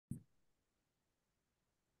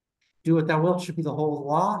Do what thou wilt should be the whole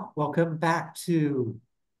law. Welcome back to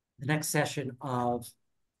the next session of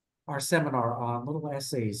our seminar on little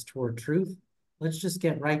essays toward truth. Let's just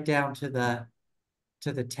get right down to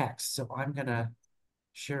the text. So I'm gonna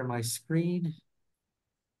share my screen,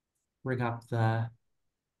 bring up the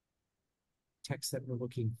text that we're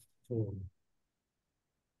looking for.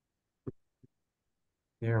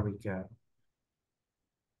 There we go.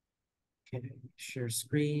 Okay, share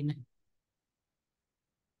screen.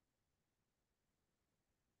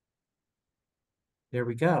 There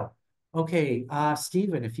we go. Okay,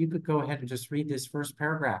 Stephen, if you could go ahead and just read this first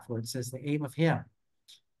paragraph where it says the aim of him.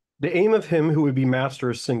 The aim of him who would be master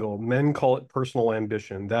is single. Men call it personal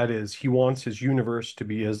ambition. That is, he wants his universe to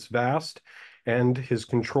be as vast and his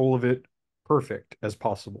control of it perfect as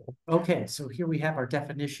possible. Okay, so here we have our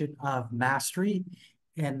definition of mastery.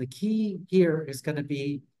 And the key here is going to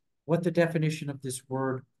be what the definition of this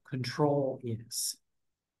word control is.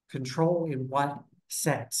 Control in what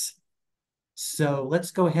sense? So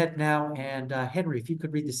let's go ahead now and Henry, if you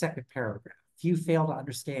could read the second paragraph. Few fail to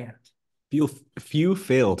understand. Few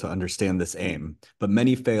fail to understand this aim, but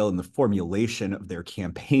many fail in the formulation of their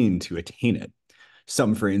campaign to attain it.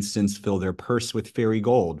 Some, for instance, fill their purse with fairy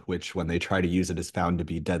gold, which, when they try to use it, is found to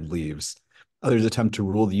be dead leaves. Others attempt to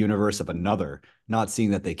rule the universe of another, not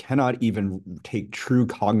seeing that they cannot even take true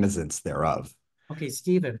cognizance thereof. Okay,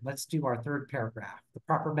 Stephen, let's do our third paragraph. The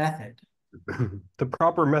proper method. The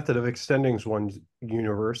proper method of extending one's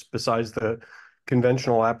universe, besides the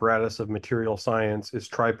conventional apparatus of material science, is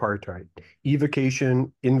tripartite: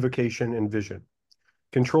 evocation, invocation, and vision.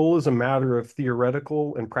 Control is a matter of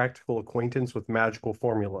theoretical and practical acquaintance with magical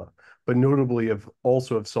formula, but notably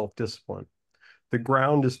also of self-discipline. The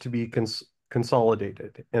ground is to be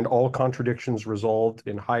consolidated, and all contradictions resolved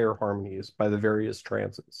in higher harmonies by the various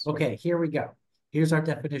trances. Okay, here we go. Here's our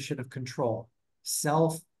definition of control.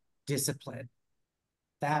 Self-discipline.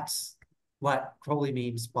 That's what Crowley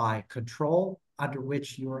means by control, under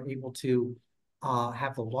which you are able to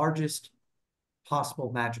have the largest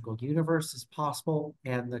possible magical universe as possible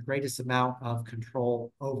and the greatest amount of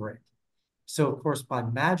control over it. So, of course, by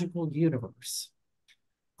magical universe,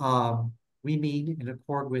 we mean, in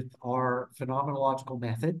accord with our phenomenological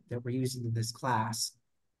method that we're using in this class,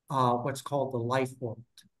 what's called the life world,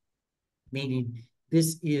 meaning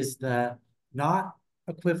this is the not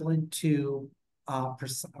equivalent to, or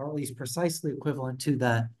at least precisely equivalent to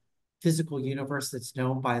the physical universe that's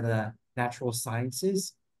known by the natural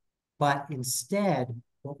sciences. But instead,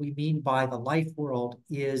 what we mean by the life world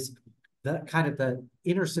is the kind of the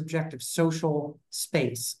intersubjective social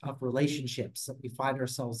space of relationships that we find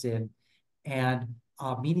ourselves in and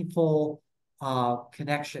meaningful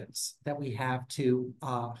connections that we have to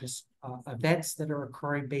events that are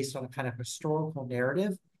occurring based on a kind of historical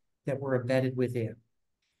narrative that we're embedded within.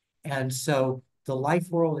 And so the life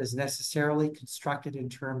world is necessarily constructed in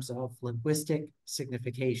terms of linguistic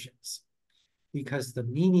significations, because the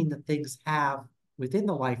meaning that things have within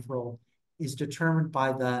the life world is determined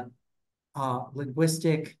by the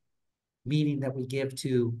linguistic meaning that we give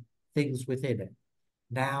to things within it,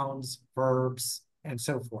 nouns, verbs, and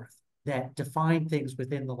so forth, that define things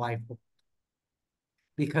within the life world.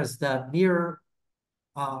 Because the mere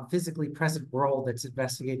physically present world that's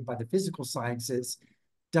investigated by the physical sciences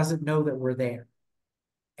doesn't know that we're there.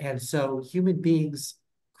 And so human beings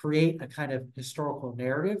create a kind of historical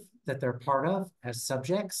narrative that they're part of as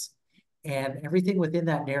subjects, and everything within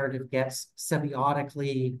that narrative gets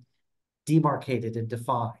semiotically demarcated and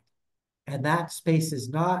defined. And that space is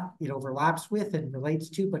not, it overlaps with and relates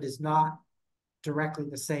to, but is not directly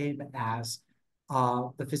the same as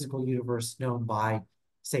the physical universe known by,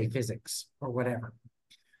 say, physics or whatever.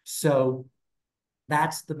 So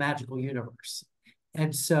that's the magical universe.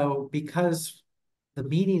 And so because the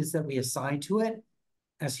meanings that we assign to it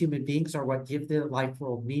as human beings are what give the life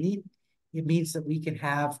world meaning, it means that we can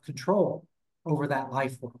have control over that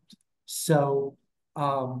life world. So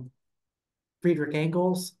Friedrich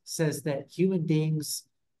Engels says that human beings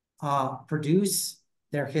produce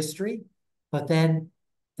their history, but then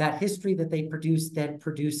that history that they produce then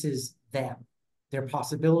produces them, their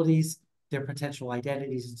possibilities, their potential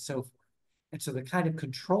identities, and so forth. And so the kind of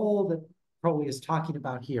control that Crowley is talking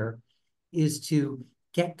about here is to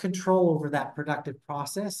get control over that productive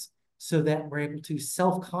process so that we're able to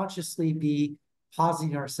self-consciously be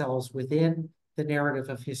positing ourselves within the narrative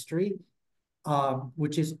of history,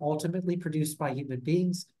 which is ultimately produced by human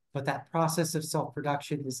beings, but that process of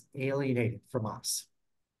self-production is alienated from us.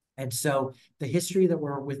 And so the history that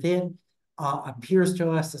we're within appears to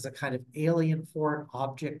us as a kind of alien foreign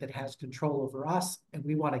object that has control over us, and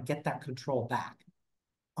we want to get that control back.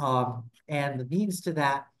 And the means to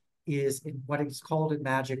that is in what is called in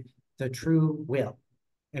magic the true will.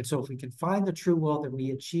 And so if we can find the true will, then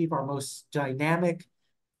we achieve our most dynamic,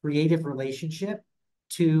 creative relationship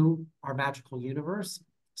to our magical universe,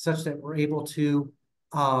 such that we're able to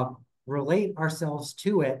relate ourselves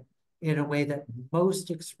to it in a way that most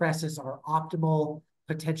expresses our optimal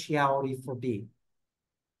potentiality for being.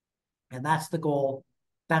 And that's the goal.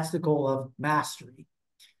 That's the goal of mastery.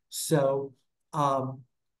 So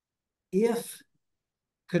if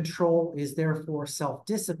control is therefore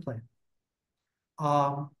self-discipline,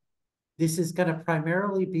 this is going to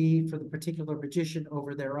primarily be for the particular magician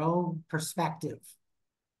over their own perspective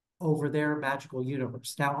over their magical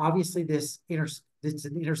universe. Now, obviously, it's an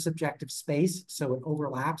intersubjective space, so it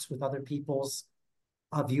overlaps with other people's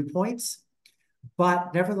viewpoints.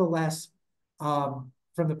 But nevertheless, from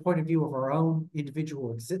the point of view of our own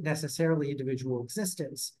necessarily individual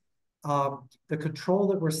existence, the control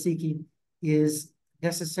that we're seeking is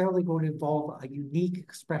necessarily going to involve a unique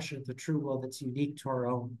expression of the true will that's unique to our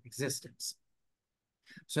own existence.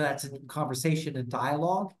 So that's in conversation and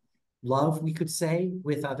dialogue, love, we could say,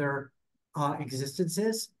 with other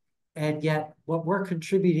existences. And yet what we're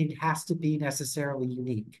contributing has to be necessarily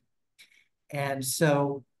unique. And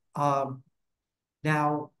so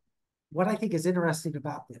now, what I think is interesting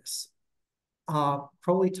about this,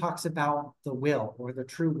 Crowley talks about the will or the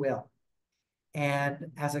true will,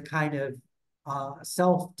 and as a kind of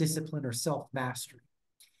self-discipline or self-mastery.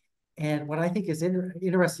 And what I think is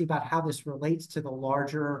interesting about how this relates to the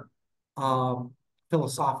larger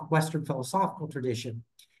Western philosophical tradition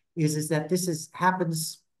is that this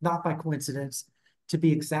happens not by coincidence to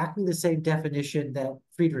be exactly the same definition that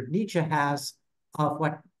Friedrich Nietzsche has of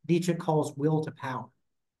what Nietzsche calls will to power.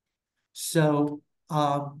 So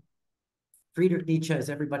Friedrich Nietzsche, as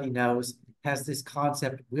everybody knows, has this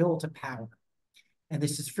concept, will to power. And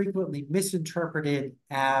this is frequently misinterpreted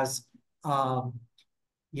as,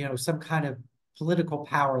 some kind of political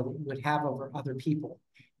power that you would have over other people.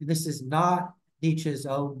 And this is not Nietzsche's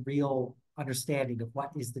own real understanding of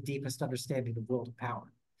what is the deepest understanding of will to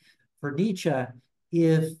power. For Nietzsche,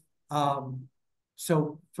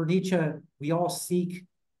 for Nietzsche, we all seek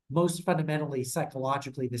most fundamentally,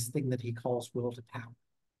 psychologically, this thing that he calls will to power.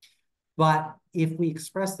 But if we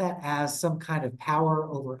express that as some kind of power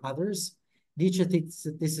over others, Nietzsche thinks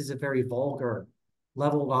that this is a very vulgar,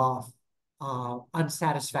 leveled off,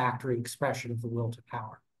 unsatisfactory expression of the will to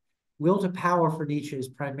power. Will to power for Nietzsche is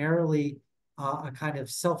primarily a kind of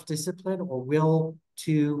self-discipline or will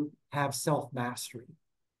to have self-mastery.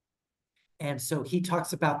 And so he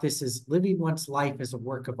talks about this as living one's life as a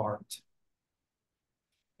work of art.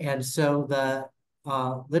 And so the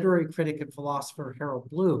literary critic and philosopher Harold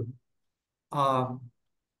Bloom,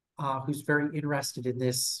 who's very interested in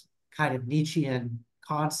this kind of Nietzschean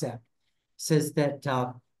concept, says that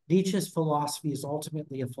Nietzsche's philosophy is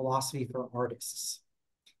ultimately a philosophy for artists.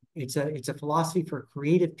 It's a philosophy for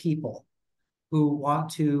creative people who want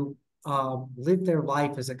to live their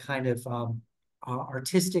life as a kind of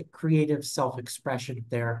artistic, creative self-expression of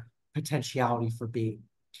their potentiality for being.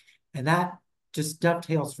 And that just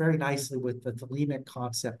dovetails very nicely with the thelemic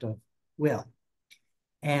concept of will.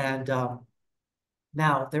 And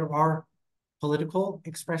now there are political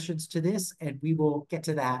expressions to this, and we will get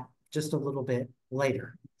to that just a little bit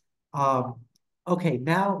later. Okay,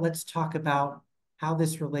 now let's talk about how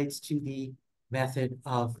this relates to the method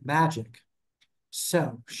of magic.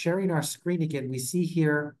 So sharing our screen again, we see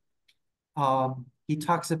here, he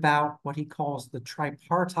talks about what he calls the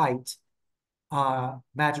tripartite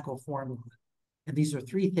magical formula. And these are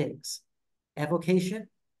three things: evocation,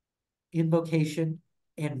 invocation,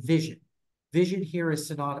 and vision. Vision here is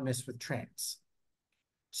synonymous with trance.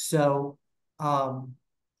 So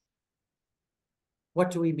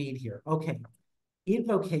what do we mean here? Okay,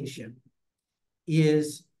 invocation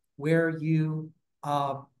is where you,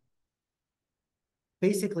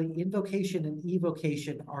 basically invocation and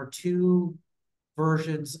evocation are two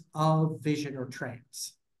versions of vision or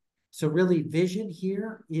trance. So really vision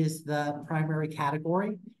here is the primary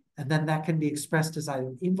category, and then that can be expressed as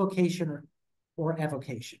either invocation or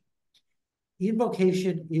evocation.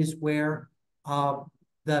 Invocation is where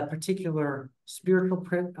the particular spiritual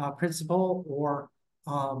principle or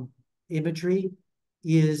imagery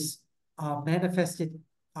is manifested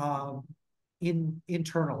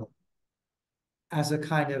internally as a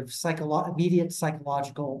kind of immediate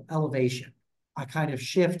psychological elevation, a kind of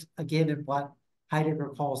shift, again, in what Heidegger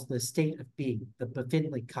calls the state of being, the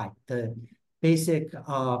Befindlichkeit, the basic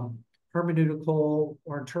hermeneutical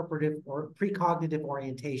or interpretive or precognitive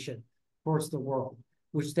orientation towards the world,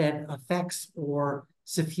 which then affects or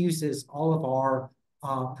suffuses all of our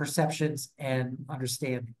perceptions and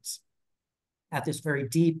understandings at this very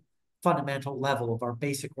deep, fundamental level of our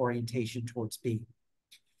basic orientation towards being.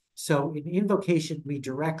 So in invocation, we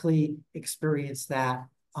directly experience that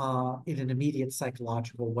in an immediate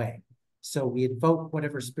psychological way. So we invoke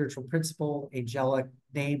whatever spiritual principle, angelic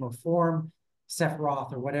name or form,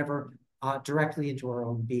 Sephiroth or whatever, directly into our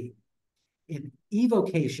own being. In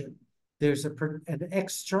evocation, there's an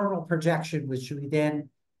external projection, which we then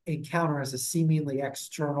encounter as a seemingly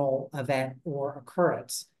external event or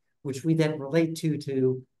occurrence, which we then relate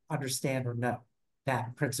to understand or know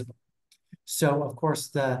that principle. So, of course,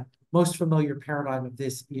 the most familiar paradigm of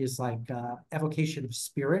this is like evocation of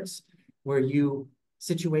spirits, where you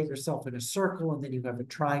situate yourself in a circle, and then you have a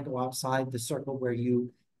triangle outside the circle where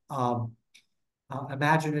you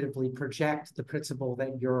imaginatively project the principle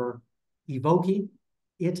that you're evoking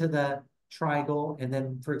into the triangle. And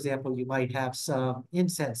then, for example, you might have some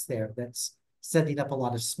incense there that's sending up a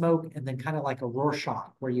lot of smoke, and then kind of like a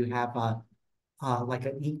Rorschach, where you have like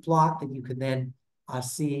an ink blot that you can then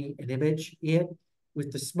see an image in.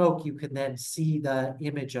 With the smoke, you can then see the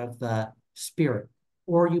image of the spirit.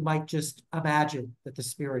 Or you might just imagine that the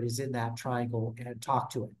spirit is in that triangle and talk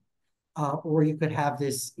to it. Or you could have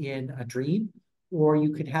this in a dream, or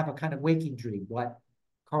you could have a kind of waking dream, what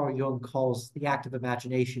Carl Jung calls the active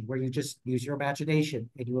imagination, where you just use your imagination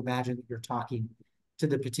and you imagine that you're talking to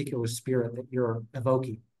the particular spirit that you're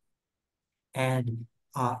evoking. And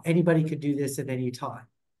anybody can do this at any time.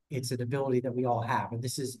 It's an ability that we all have. And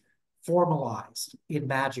this is formalized in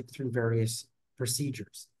magic through various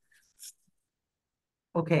procedures.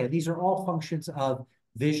 Okay, these are all functions of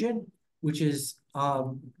vision, which is a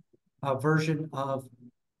version of,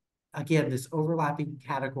 again, this overlapping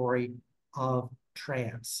category of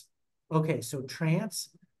trance. Okay, so trance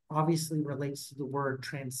obviously relates to the word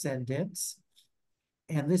transcendence.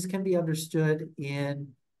 And this can be understood in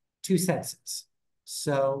two senses.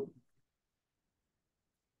 So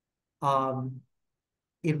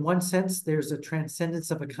in one sense, there's a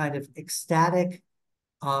transcendence of a kind of ecstatic,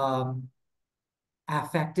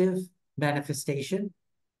 affective manifestation,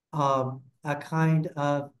 a kind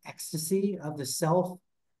of ecstasy of the self,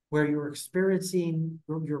 where you're experiencing,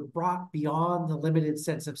 you're brought beyond the limited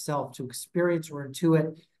sense of self to experience or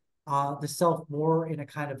intuit the self more in a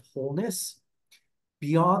kind of wholeness,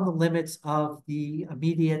 beyond the limits of the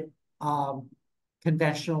immediate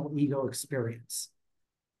conventional ego experience,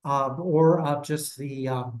 or of just the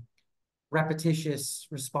repetitious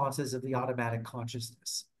responses of the automatic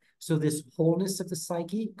consciousness. So this wholeness of the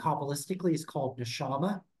psyche, Kabbalistically, is called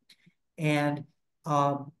neshama, and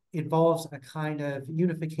involves a kind of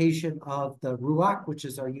unification of the ruach, which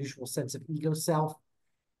is our usual sense of ego self,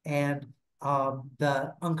 and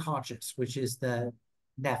the unconscious, which is the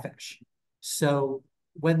nefesh. So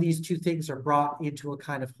when these two things are brought into a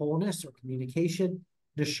kind of wholeness or communication,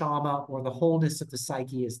 neshama, or the wholeness of the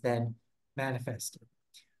psyche, is then manifested.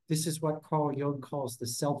 This is what Carl Jung calls the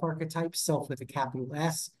self archetype, self with a capital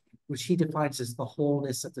S, which he defines as the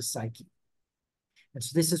wholeness of the psyche. And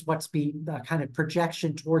so this is what's being, the kind of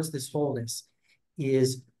projection towards this wholeness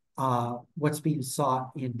is what's being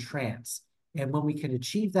sought in trance. And when we can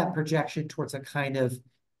achieve that projection towards a kind of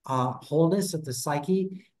wholeness of the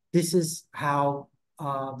psyche, this is how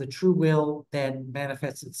the true will then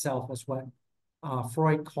manifests itself as what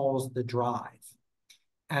Freud calls the drive,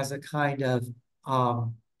 as a kind of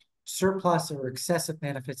surplus or excessive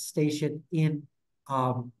manifestation in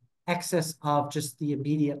excess of just the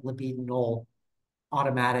immediate libidinal,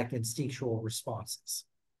 automatic, instinctual responses.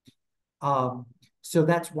 So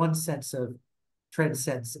that's one sense of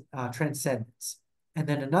transcendence. And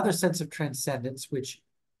then another sense of transcendence, which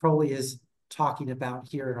Crowley is talking about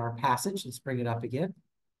here in our passage. Let's bring it up again.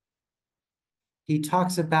 He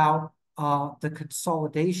talks about the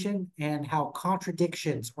consolidation and how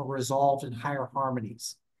contradictions are resolved in higher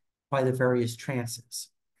harmonies by the various trances.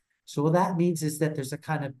 So what that means is that there's a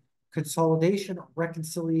kind of consolidation or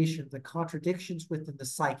reconciliation of the contradictions within the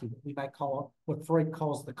psyche, what we might call, what Freud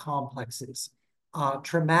calls the complexes,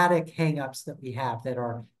 traumatic hangups that we have that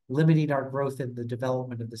are limiting our growth in the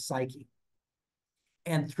development of the psyche.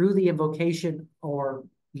 And through the invocation or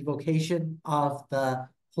evocation of the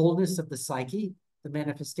wholeness of the psyche, the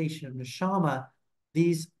manifestation of neshama,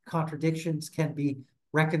 these contradictions can be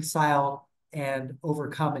reconciled and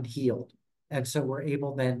overcome and healed. And so we're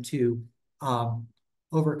able then to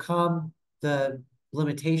overcome the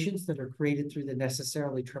limitations that are created through the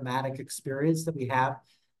necessarily traumatic experience that we have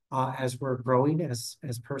as we're growing as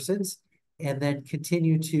persons, and then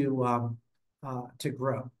continue to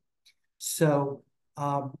grow. So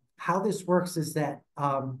how this works is that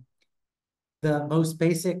the most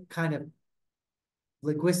basic kind of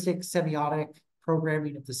linguistic semiotic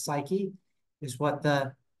programming of the psyche is what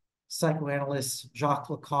the psychoanalyst Jacques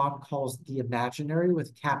Lacan calls the imaginary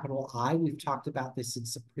with capital I. We've talked about this in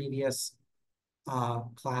some previous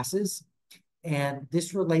classes. And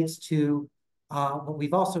this relates to what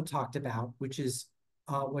we've also talked about, which is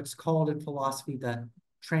what's called in philosophy the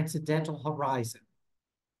transcendental horizon,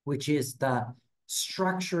 which is the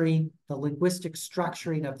structuring, the linguistic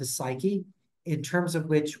structuring of the psyche, in terms of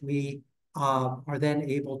which we are then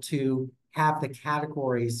able to have the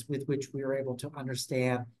categories with which we are able to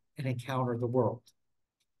understand and encounter the world.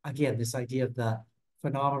 Again, this idea of the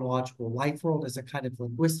phenomenological life world as a kind of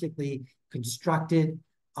linguistically constructed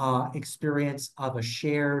experience of a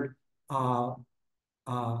shared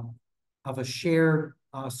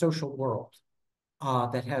social world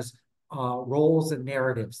that has roles and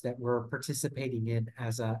narratives that we're participating in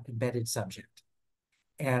as an embedded subject.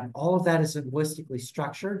 And all of that is linguistically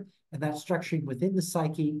structured, and that structuring within the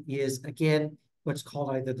psyche is, again, what's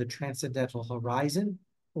called either the transcendental horizon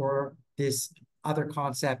or this other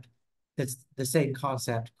concept that's the same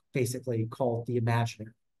concept, basically called the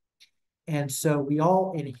imaginary. And so we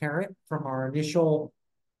all inherit from our initial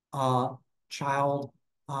child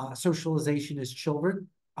socialization as children,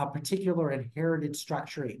 a particular inherited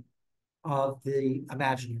structuring of the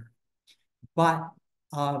imaginary. But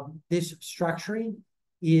this structuring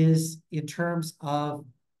is in terms of,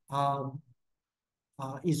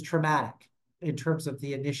 is traumatic in terms of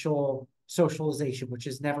the initial socialization, which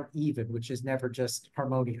is never even, which is never just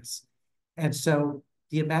harmonious. And so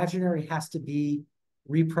the imaginary has to be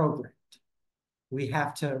reprogrammed. We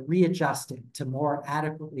have to readjust it to more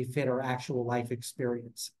adequately fit our actual life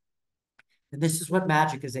experience. And this is what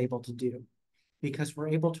magic is able to do, because we're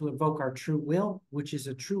able to invoke our true will, which is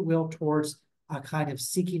a true will towards a kind of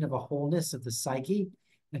seeking of a wholeness of the psyche.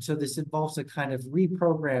 And so this involves a kind of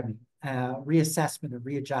reprogramming, reassessment and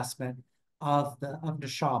readjustment of the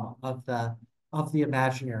neshama, of the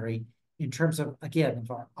imaginary, in terms of, again,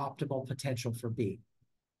 of our optimal potential for being.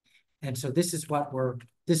 And so this is what we're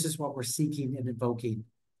seeking and invoking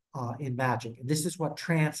in magic. And this is what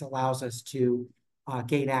trance allows us to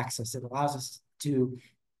gain access. It allows us to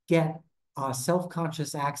get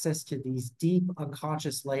self-conscious access to these deep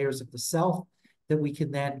unconscious layers of the self that we can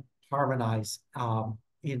then harmonize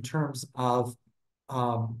in terms of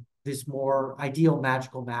this more ideal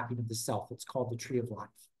magical mapping of the self. It's called the Tree of Life,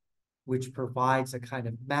 which provides a kind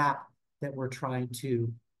of map that we're trying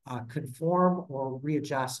to conform or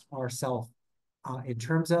readjust ourselves in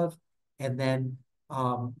terms of, and then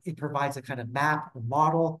it provides a kind of map or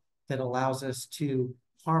model that allows us to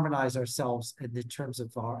harmonize ourselves in the terms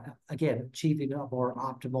of our, again, achieving a more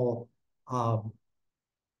optimal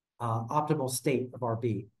optimal state of our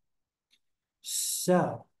being.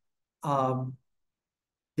 So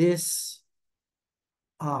this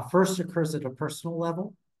first occurs at a personal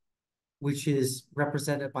level, which is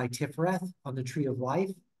represented by Tifereth on the Tree of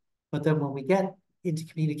Life. But then when we get into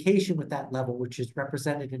communication with that level, which is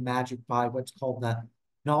represented in magic by what's called the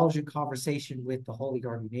knowledge and conversation with the Holy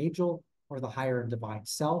Guardian Angel or the higher and divine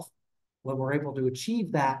self, when we're able to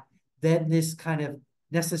achieve that, then this kind of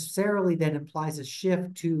necessarily then implies a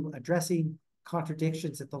shift to addressing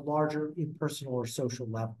contradictions at the larger impersonal or social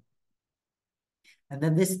level. And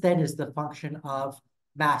then this then is the function of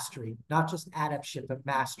mastery, not just adeptship, but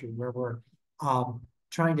mastery, where we're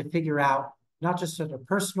trying to figure out, not just at a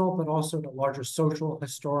personal, but also at a larger social,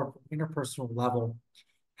 historical, interpersonal level,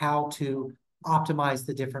 how to optimize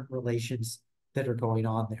the different relations that are going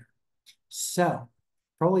on there. So,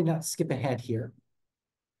 probably not skip ahead here.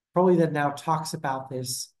 Probably then now talks about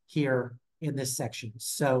this here in this section.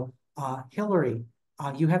 So, Hillary,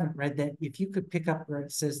 you haven't read that. If you could pick up where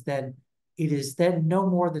it says then, it is then no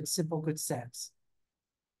more than simple good sense.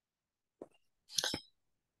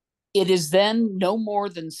 It is then no more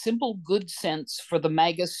than simple good sense for the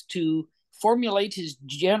magus to formulate his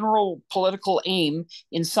general political aim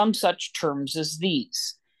in some such terms as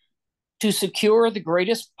these: to secure the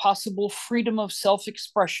greatest possible freedom of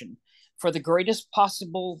self-expression for the greatest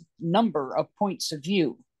possible number of points of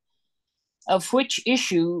view, of which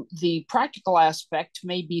issue the practical aspect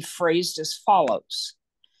may be phrased as follows: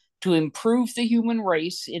 to improve the human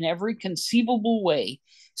race in every conceivable way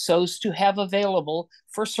so as to have available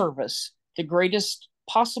for service the greatest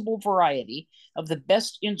possible variety of the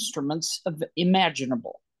best instruments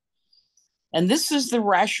imaginable. And this is the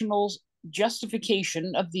rational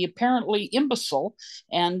justification of the apparently imbecile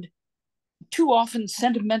and too often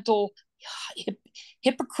sentimental,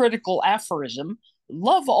 hypocritical aphorism,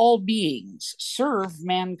 love all beings, serve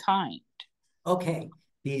mankind. Okay,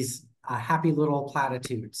 these happy little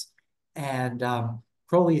platitudes. And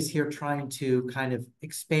Crowley is here trying to kind of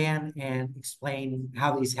expand and explain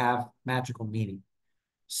how these have magical meaning.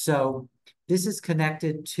 So this is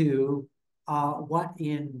connected to what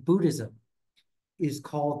in Buddhism is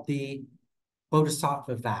called the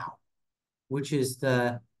Bodhisattva vow, which is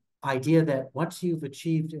the idea that once you've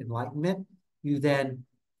achieved enlightenment, you then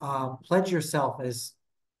pledge yourself as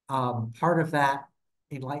part of that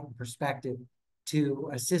enlightened perspective to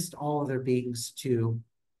assist all other beings to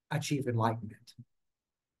achieve enlightenment.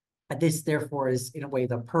 And this, therefore, is in a way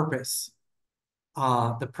the purpose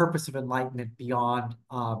of enlightenment beyond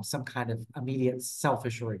some kind of immediate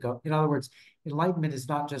selfish or ego. In other words, enlightenment is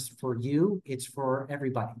not just for you, it's for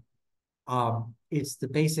everybody. It's the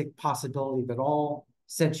basic possibility that all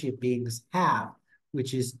sentient beings have,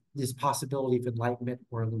 which is this possibility of enlightenment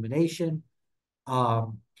or illumination,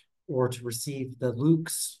 or to receive the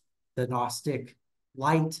lux, the Gnostic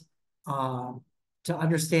light, to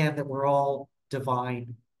understand that we're all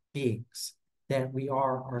divine beings, that we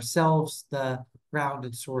are ourselves the ground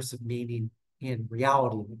and source of meaning in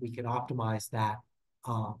reality, that we can optimize that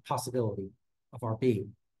possibility of our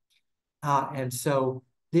being. And so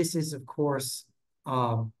this is, of course,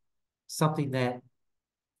 something that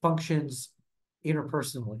functions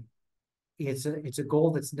interpersonally. It's a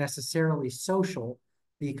goal that's necessarily social,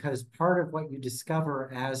 because part of what you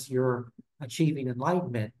discover as you're achieving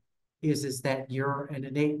enlightenment is that you're an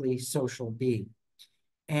innately social being.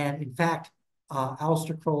 And in fact,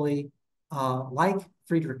 Aleister Crowley, like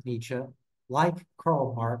Friedrich Nietzsche, like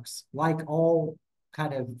Karl Marx, like all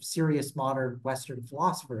kind of serious modern Western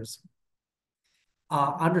philosophers,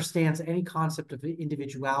 understands any concept of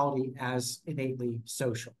individuality as innately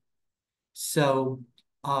social. So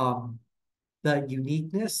the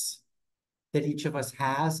uniqueness that each of us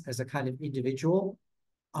has as a kind of individual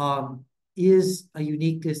is a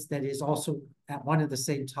uniqueness that is also at one and the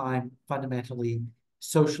same time fundamentally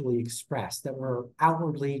socially expressed, that we're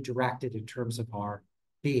outwardly directed in terms of our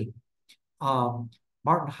being.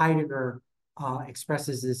 Martin Heidegger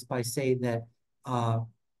expresses this by saying that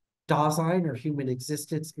Dasein, or human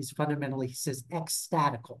existence, is fundamentally, he says,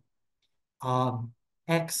 ecstatical.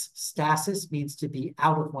 Ecstasis means to be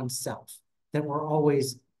out of oneself, that we're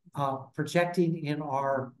always projecting in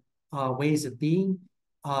our ways of being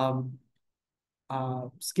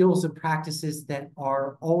skills and practices that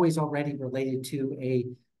are always already related to a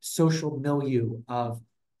social milieu of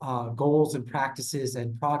goals and practices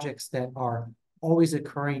and projects that are always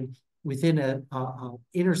occurring within a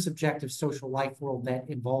intersubjective social life world that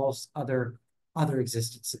involves other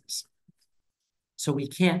existences. So we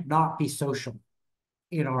can't not be social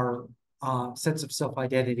in our sense of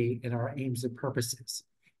self-identity and our aims and purposes.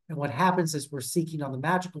 And what happens as we're seeking on the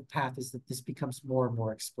magical path is that this becomes more and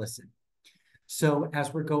more explicit. So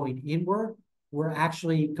as we're going inward, we're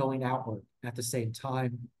actually going outward at the same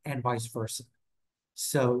time, and vice versa.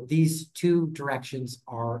 So these two directions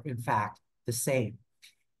are, in fact, the same.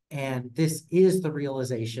 And this is the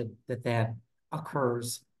realization that then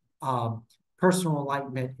occurs. Personal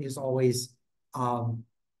enlightenment is always interpersonal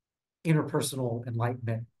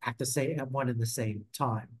enlightenment at one and the same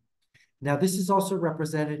time. Now, this is also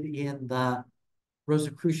represented in the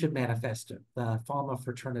Rosicrucian Manifesto, the Fama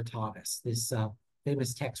Fraternitatis, this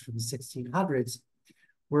famous text from the 1600s,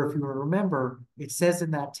 where, if you remember, it says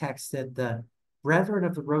in that text that the Brethren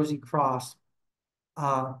of the Rosy Cross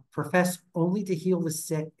profess only to heal the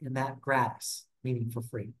sick, and that gratis, meaning for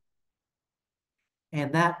free.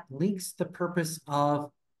 And that links the purpose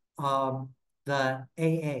of the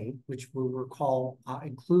AA, which we'll recall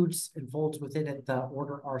includes and folds within it the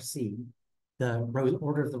Order RC, the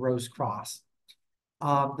Order of the Rose Cross.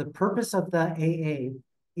 The purpose of the AA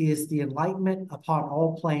is the enlightenment upon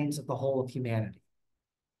all planes of the whole of humanity.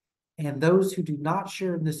 And those who do not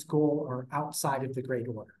share in this goal are outside of the Great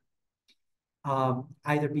Order.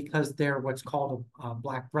 Either because they're what's called a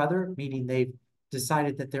black brother, meaning they've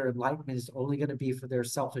decided that their enlightenment is only going to be for their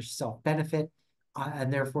selfish self-benefit,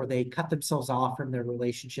 and therefore they cut themselves off from their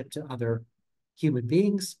relationship to other human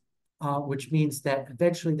beings, which means that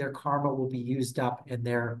eventually their karma will be used up and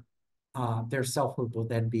their selfhood will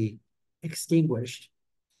then be extinguished,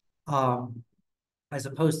 as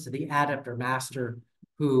opposed to the adept or master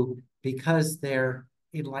who, because their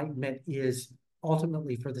enlightenment is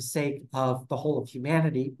ultimately for the sake of the whole of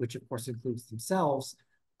humanity, which of course includes themselves,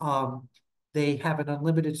 they have an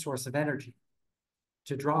unlimited source of energy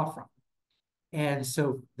to draw from. And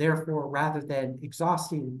so therefore, rather than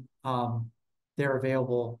exhausting their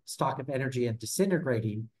available stock of energy and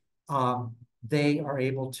disintegrating, they are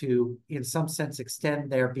able to, in some sense,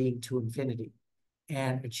 extend their being to infinity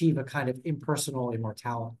and achieve a kind of impersonal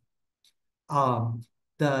immortality.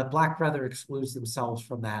 the Black brother excludes themselves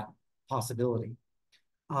from that possibility.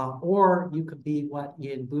 Or you could be what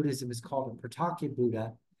in Buddhism is called a Pratyeka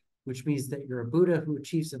Buddha, which means that you're a Buddha who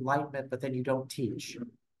achieves enlightenment, but then you don't teach.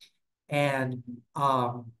 And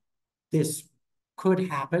this could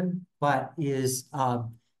happen, but is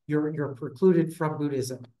you're precluded from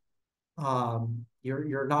Buddhism.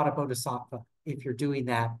 You're not a bodhisattva if you're doing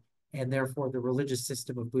that, and therefore the religious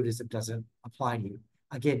system of Buddhism doesn't apply to you.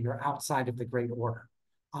 Again, you're outside of the Great Order.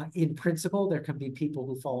 In principle, there can be people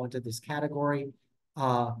who fall into this category,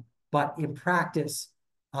 but in practice,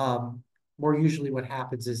 more usually what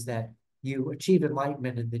happens is that you achieve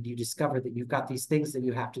enlightenment and then you discover that you've got these things that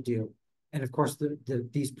you have to do. And of course,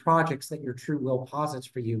 these projects that your true will posits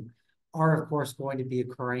for you are, of course, going to be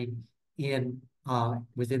occurring in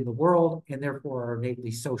within the world, and therefore are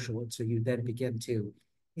innately social. And so you then begin to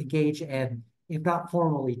engage and, if not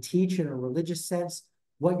formally teach in a religious sense,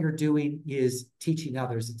 what you're doing is teaching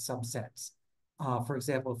others in some sense. For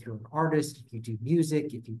example, if you're an artist, if you do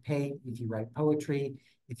music, if you paint, if you write poetry,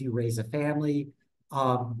 if you raise a family,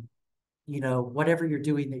 whatever you're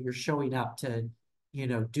doing that you're showing up to,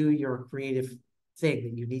 do your creative thing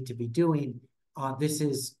that you need to be doing, this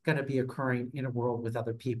is going to be occurring in a world with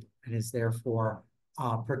other people and is therefore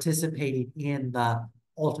participating in the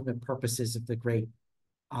ultimate purposes of the great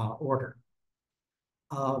order.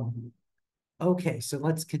 Okay, so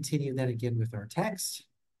let's continue then again with our text.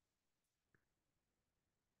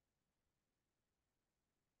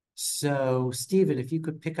 So, Stephen, if you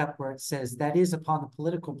could pick up where it says, that is upon the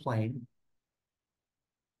political plane.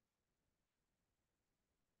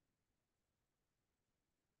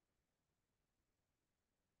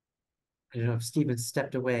 I don't know if Stephen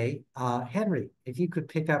stepped away. Henry, if you could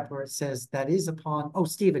pick up where it says, that is upon, oh,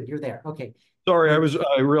 Stephen, you're there. Okay. Sorry,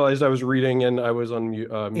 I realized I was reading and I was on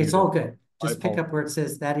mute. It's all good. Just pick up where it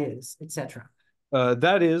says, that is, etc.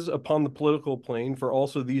 That is upon the political plane, for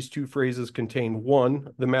also these two phrases contain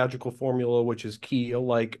one, the magical formula, which is key,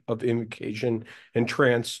 alike of invocation and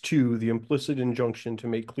trance; two, the implicit injunction to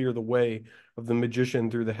make clear the way of the magician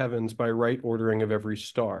through the heavens by right ordering of every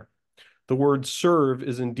star. The word serve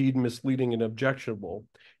is indeed misleading and objectionable.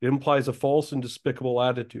 It implies a false and despicable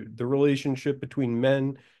attitude. The relationship between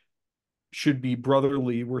men should be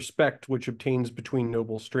brotherly respect, which obtains between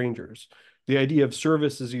noble strangers. The idea of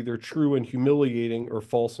service is either true and humiliating or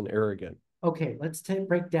false and arrogant. Okay, let's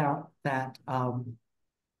break down that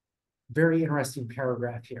very interesting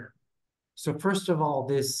paragraph here. So first of all,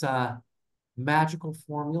 this magical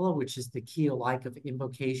formula, which is the key alike of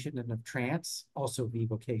invocation and of trance, also of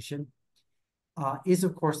evocation, is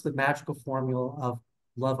of course the magical formula of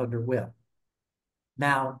love under will.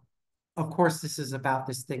 Now, of course, this is about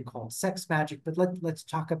this thing called sex magic, but let's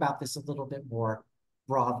talk about this a little bit more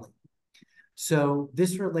broadly. So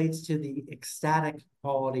this relates to the ecstatic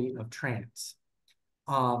quality of trance.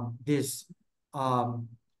 This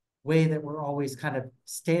way that we're always kind of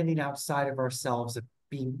standing outside of ourselves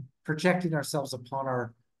and projecting ourselves upon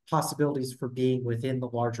our possibilities for being within the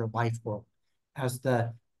larger life world as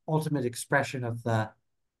the ultimate expression of the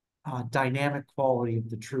dynamic quality of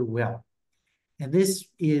the true will. And this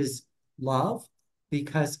is love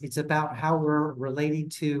because it's about how we're relating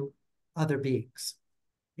to other beings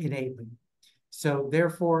innately. So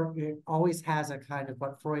therefore, it always has a kind of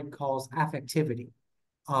what Freud calls affectivity,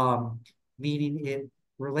 meaning it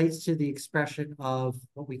relates to the expression of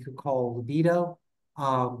what we could call libido.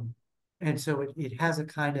 And so it has a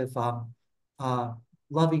kind of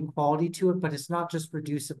loving quality to it, but it's not just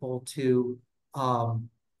reducible to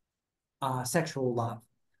sexual love.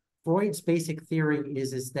 Freud's basic theory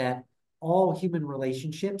is that all human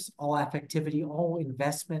relationships, all affectivity, all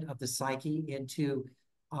investment of the psyche into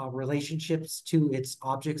relationships to its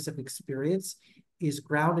objects of experience is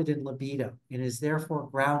grounded in libido and is therefore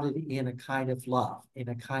grounded in a kind of love, in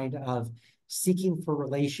a kind of seeking for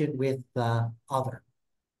relation with the other.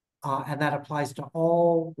 And that applies to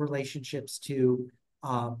all relationships to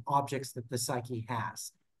objects that the psyche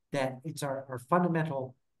has. That it's our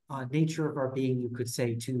fundamental nature of our being, you could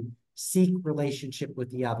say, to seek relationship with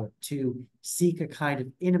the other, to seek a kind of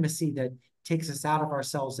intimacy that takes us out of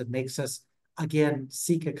ourselves and makes us, again,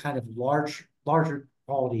 seek a kind of larger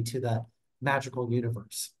quality to the magical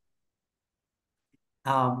universe.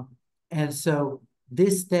 And so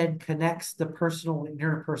this then connects the personal and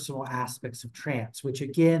interpersonal aspects of trance, which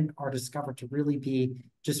again are discovered to really be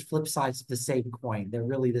just flip sides of the same coin. They're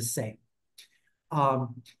really the same.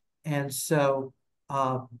 And so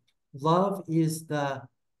love is the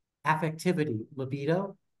affectivity,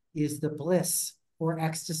 libido is the bliss or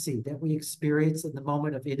ecstasy that we experience in the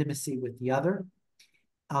moment of intimacy with the other.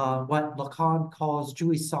 What Lacan calls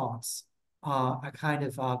jouissance a kind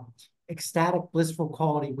of ecstatic, blissful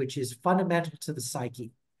quality, which is fundamental to the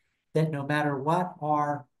psyche, that no matter what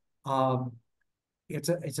our,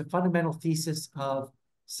 it's a fundamental thesis of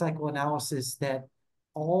psychoanalysis that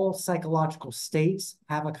all psychological states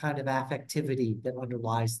have a kind of affectivity that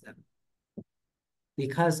underlies them.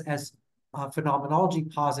 Because as phenomenology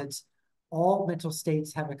posits, all mental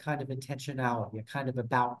states have a kind of intentionality, a kind of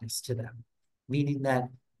aboutness to them, meaning that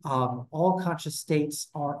all conscious states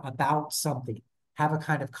are about something, have a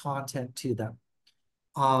kind of content to them.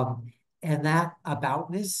 And that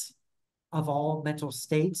aboutness of all mental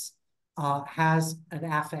states has an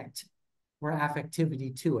affect or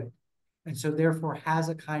affectivity to it. And so therefore has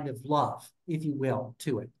a kind of love, if you will,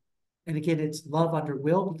 to it. And again, it's love under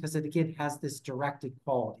will because it again has this directed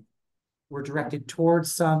quality. We're directed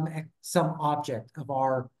towards some object of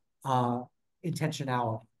our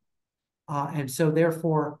intentionality. And so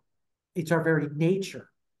therefore, it's our very nature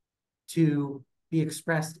to be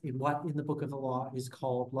expressed in what in the Book of the Law is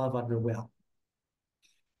called love under will.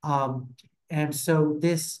 And so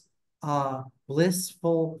this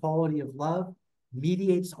blissful quality of love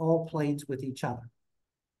mediates all planes with each other.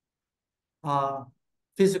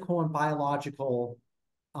 Physical and biological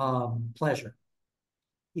pleasure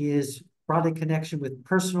is brought in connection with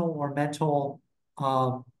personal or mental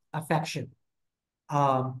affection.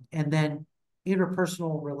 And then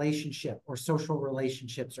interpersonal relationship or social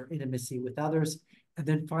relationships or intimacy with others. And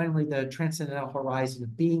then finally, the transcendental horizon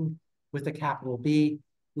of being with a capital B,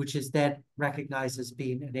 which is then recognized as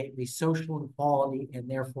being innately social in quality and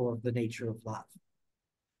therefore the nature of love.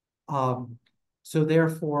 So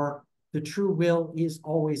therefore, the true will is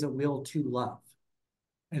always a will to love.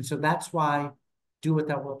 And so that's why do what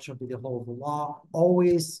thou wilt shall be the whole of the law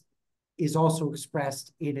always is also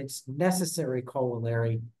expressed in its necessary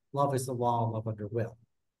corollary, love is the law, love under will.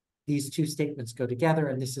 These two statements go together,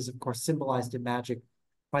 and this is, of course, symbolized in magic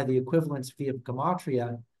by the equivalence via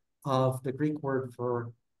gematria of the Greek word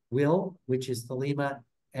for will, which is thelema,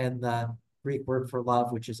 and the Greek word for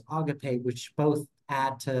love, which is agape, which both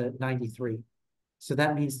add to 93. So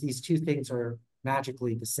that means these two things are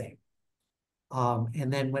magically the same.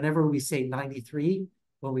 And then whenever we say 93,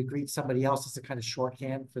 when we greet somebody else, it's a kind of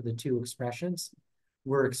shorthand for the two expressions.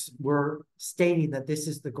 We're stating that this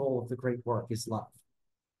is the goal of the great work, is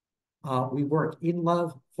love. We work in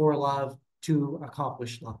love, for love, to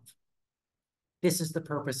accomplish love. This is the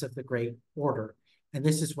purpose of the great order. And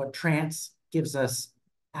this is what trance gives us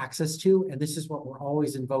access to. And this is what we're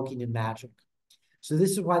always invoking in magic. So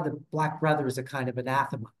this is why the Black Brother is a kind of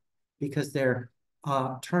anathema, because they're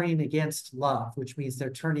turning against love, which means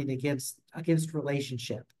they're turning against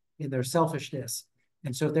relationship in their selfishness.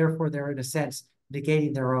 And so therefore they're in a sense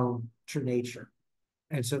negating their own true nature.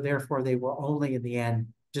 And so therefore they will only in the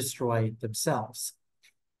end destroy themselves.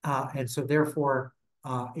 And so therefore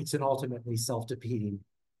it's an ultimately self-defeating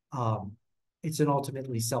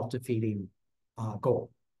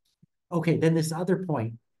goal. Okay, then this other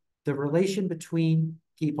point, the relation between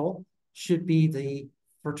people should be the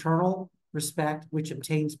fraternal respect which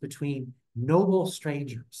obtains between noble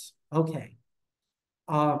strangers. Okay.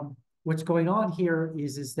 What's going on here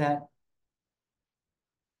is that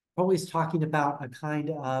always talking about a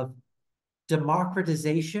kind of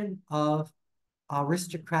democratization of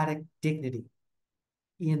aristocratic dignity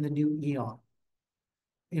in the new eon.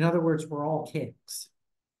 In other words, we're all kings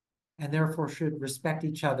and therefore should respect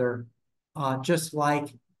each other just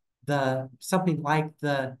like something like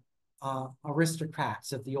the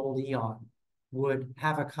aristocrats of the old eon would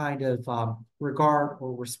have a kind of regard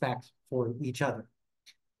or respect for each other.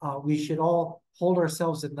 We should all hold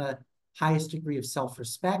ourselves in the highest degree of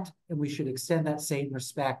self-respect, and we should extend that same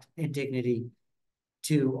respect and dignity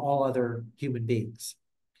to all other human beings.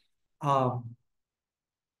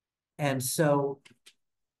 And so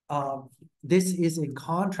this is in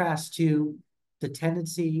contrast to the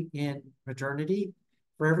tendency in modernity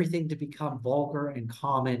for everything to become vulgar and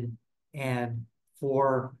common and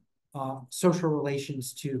for social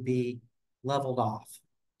relations to be leveled off.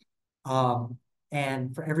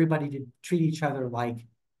 And for everybody to treat each other like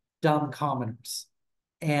dumb commoners.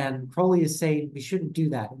 And Crowley is saying we shouldn't do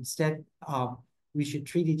that. Instead, we should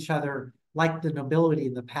treat each other like the nobility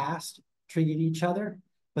in the past treated each other,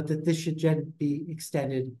 but that this should be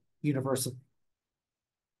extended universally.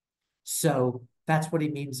 So that's what he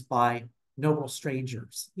means by noble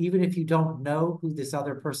strangers. Even if you don't know who this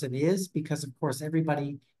other person is, because of course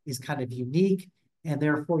everybody is kind of unique, and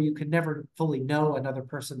therefore you can never fully know another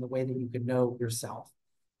person the way that you can know yourself.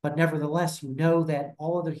 But nevertheless, you know that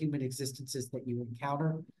all other human existences that you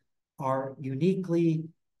encounter are uniquely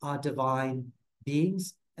divine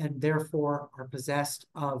beings, and therefore are possessed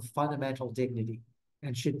of fundamental dignity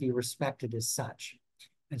and should be respected as such.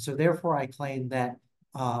 And so therefore I claim that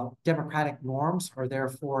democratic norms are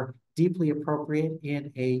therefore deeply appropriate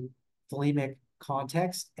in a thelemic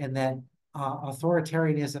context, and that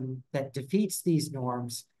authoritarianism that defeats these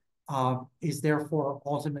norms is therefore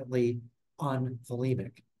ultimately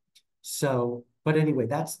unthelemic. So, but anyway,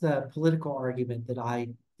 that's the political argument that I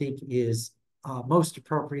think is most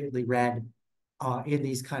appropriately read in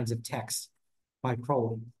these kinds of texts by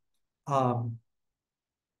Crowley.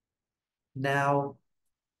 Now,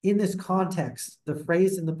 in this context, the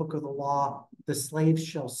phrase in the Book of the Law, "the slaves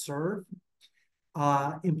shall serve,"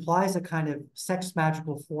 implies a kind of sex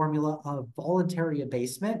magical formula of voluntary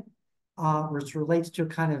abasement, which relates to a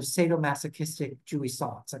kind of sadomasochistic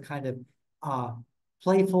jouissance, a kind of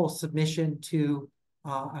playful submission to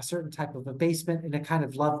a certain type of abasement and a kind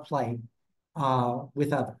of love play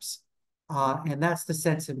with others. And that's the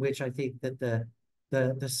sense in which I think that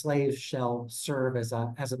the slaves shall serve as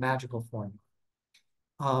a magical formula.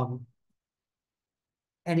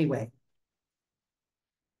 Anyway,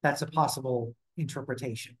 that's a possible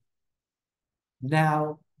interpretation.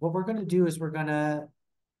 Now, what we're going to do is we're going to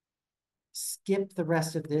skip the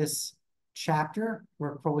rest of this chapter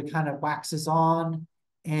where Crowley kind of waxes on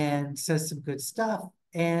and says some good stuff,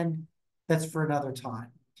 and that's for another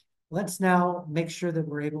time. Let's now make sure that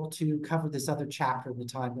we're able to cover this other chapter in the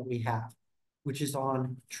time that we have, which is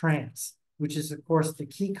on trance, which is, of course, the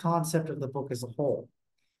key concept of the book as a whole,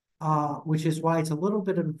 which is why it's a little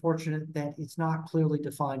bit unfortunate that it's not clearly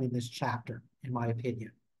defined in this chapter, in my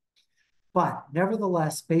opinion. But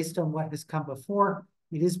nevertheless, based on what has come before,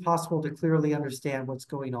 it is possible to clearly understand what's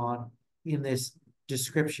going on in this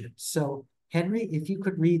description. So, Henry, if you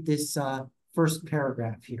could read this first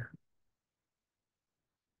paragraph here.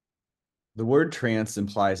 The word trance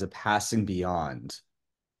implies a passing beyond.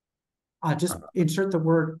 Just insert the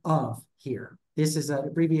word "of" here. This is an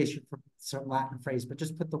abbreviation for some Latin phrase, but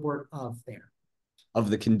just put the word "of" there. Of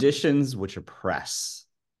the conditions which oppress.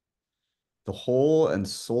 The whole and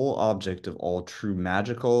sole object of all true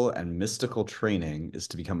magical and mystical training is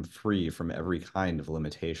to become free from every kind of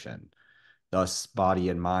limitation. Thus, body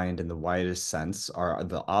and mind in the widest sense are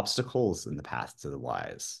the obstacles in the path to the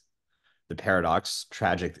wise. The paradox,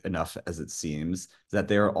 tragic enough as it seems, is that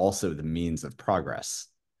they are also the means of progress.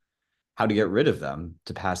 How to get rid of them,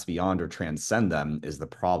 to pass beyond or transcend them, is the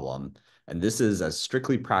problem, and this is as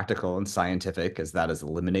strictly practical and scientific as that is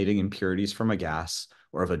eliminating impurities from a gas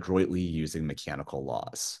or of adroitly using mechanical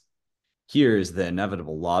laws. Here is the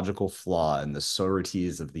inevitable logical flaw in the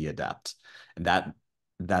sororities of the adept, and that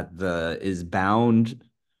is bound.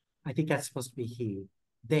 I think that's supposed to be he.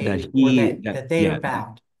 That They are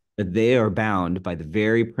bound. That they are bound by the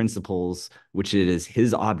very principles which it is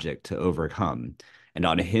his object to overcome. And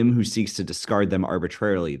on him who seeks to discard them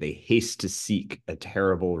arbitrarily, they haste to seek a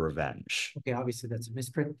terrible revenge. Okay, obviously that's a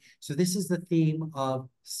misprint. So this is the theme of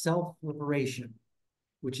self-liberation,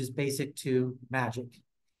 which is basic to magic.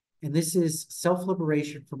 And this is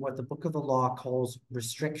self-liberation from what the Book of the Law calls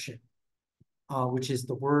restriction, which is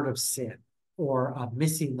the word of sin, or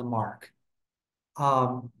missing the mark.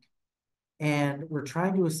 And we're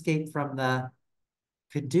trying to escape from the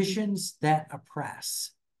conditions that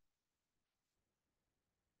oppress.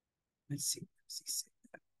 Let's see.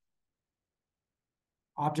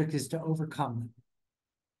 Object is to overcome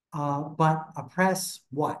them. But oppress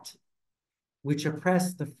what? Which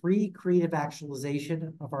oppress the free creative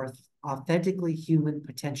actualization of our authentically human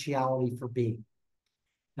potentiality for being.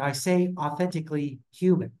 Now, I say authentically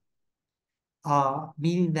human,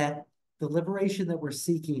 meaning that the liberation that we're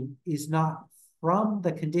seeking is not from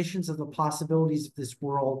the conditions of the possibilities of this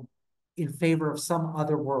world in favor of some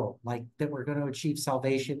other world, like that we're going to achieve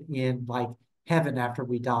salvation in like heaven after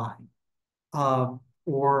we die,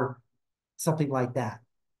 or something like that.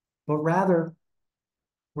 But rather,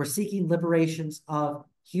 we're seeking liberations of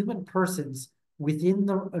human persons within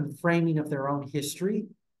the framing of their own history,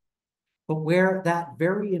 but where that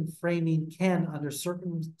very enframing can, under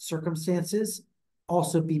certain circumstances,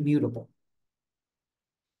 also be mutable.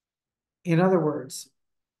 In other words,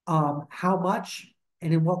 how much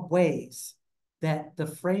and in what ways that the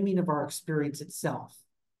framing of our experience itself,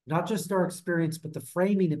 not just our experience, but the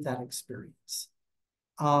framing of that experience,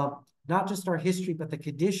 not just our history, but the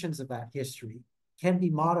conditions of that history can be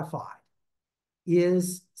modified,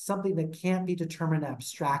 is something that can't be determined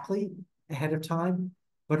abstractly ahead of time,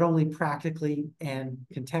 but only practically and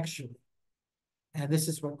contextually. And this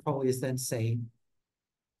is what Crowley is then saying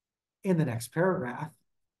in the next paragraph,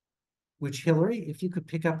 which, Hillary, if you could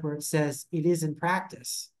pick up where it says, "it is in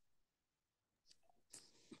practice."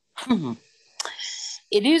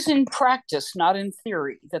 It is in practice, not in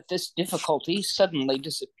theory, that this difficulty suddenly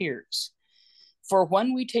disappears. For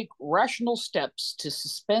when we take rational steps to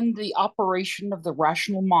suspend the operation of the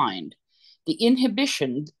rational mind, the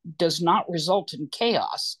inhibition does not result in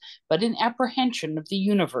chaos, but in apprehension of the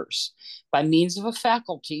universe by means of a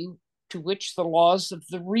faculty to which the laws of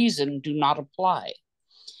the reason do not apply.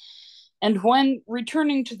 And when,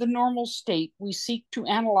 returning to the normal state, we seek to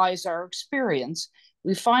analyze our experience,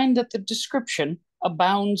 we find that the description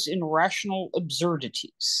abounds in rational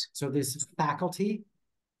absurdities. So this faculty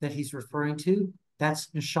that he's referring to, that's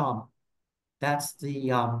neshama. That's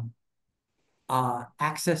the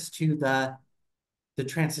access to the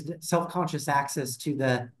transcendent, self-conscious access to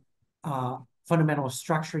the fundamental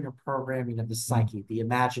structuring or programming of the psyche, the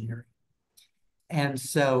imaginary. And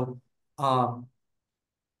so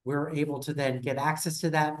we're able to then get access to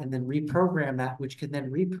that and then reprogram that, which can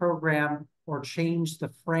then reprogram or change the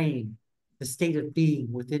frame, the state of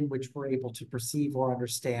being within which we're able to perceive or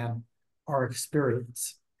understand our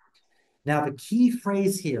experience. Now, the key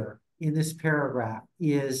phrase here in this paragraph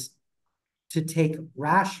is to take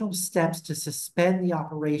rational steps to suspend the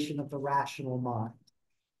operation of the rational mind.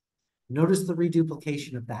 Notice the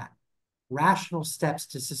reduplication of that. Rational steps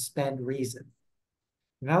to suspend reason.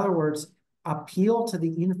 In other words, appeal to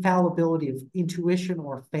the infallibility of intuition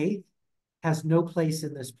or faith has no place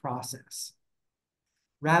in this process.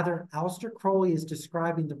 Rather, Aleister Crowley is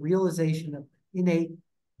describing the realization of innate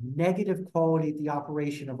negative quality of the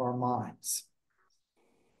operation of our minds.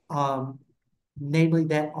 Namely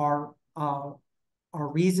that our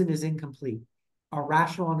reason is incomplete. Our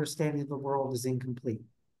rational understanding of the world is incomplete.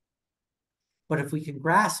 But if we can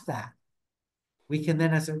grasp that, we can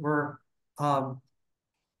then, as it were,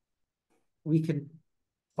 we can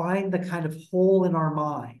find the kind of hole in our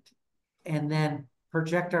mind and then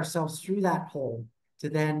project ourselves through that hole to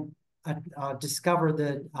then discover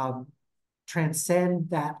the, transcend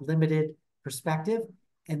that limited perspective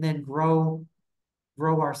and then grow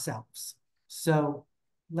ourselves. So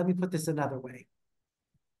let me put this another way.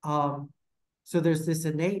 So there's this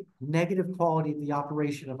innate negative quality of the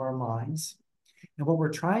operation of our minds. And what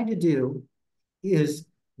we're trying to do is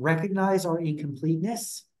recognize our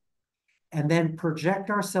incompleteness and then project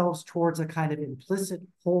ourselves towards a kind of implicit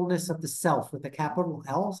wholeness of the self with a capital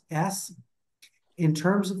S in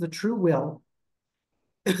terms of the true will,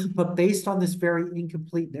 but based on this very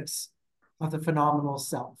incompleteness of the phenomenal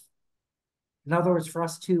self. In other words, for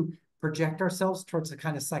us to project ourselves towards a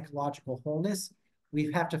kind of psychological wholeness,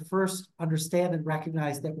 we have to first understand and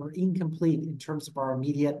recognize that we're incomplete in terms of our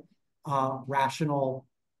immediate rational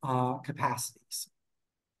capacities.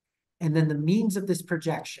 And then the means of this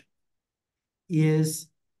projection is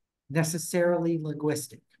necessarily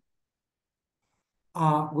linguistic,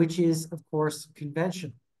 which is, of course,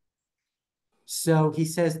 conventional. So he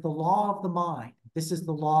says the law of the mind, this is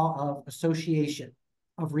the law of association,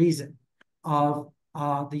 of reason, of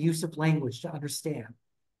the use of language to understand,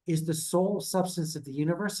 is the sole substance of the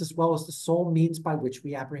universe as well as the sole means by which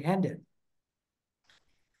we apprehend it.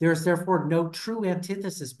 There is therefore no true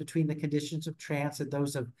antithesis between the conditions of trance and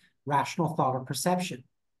those of rational thought or perception.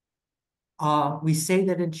 We say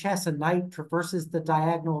that in chess, a knight traverses the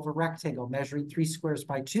diagonal of a rectangle measuring 3 squares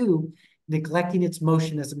by 2, neglecting its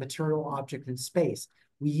motion as a material object in space.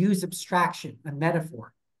 We use abstraction, a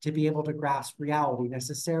metaphor, to be able to grasp reality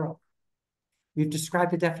necessarily. We've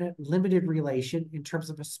described a definite limited relation in terms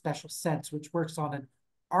of a special sense, which works on an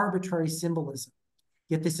arbitrary symbolism.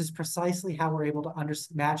 Yet this is precisely how we're able to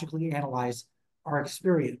magically analyze our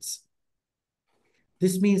experience.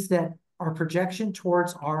 This means that our projection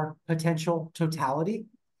towards our potential totality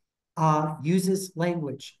uses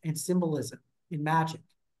language and symbolism in magic,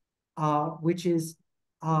 which is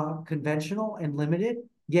conventional and limited,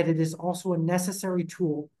 yet it is also a necessary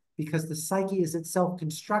tool because the psyche is itself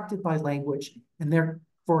constructed by language and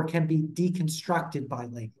therefore can be deconstructed by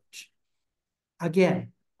language.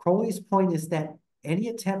 Again, Crowley's point is that any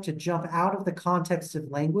attempt to jump out of the context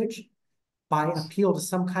of language by appeal to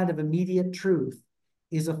some kind of immediate truth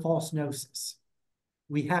is a false gnosis.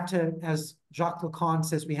 We have to, as Jacques Lacan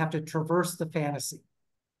says, we have to traverse the fantasy.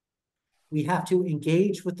 We have to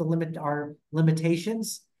engage with our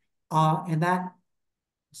limitations, and that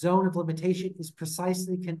zone of limitation is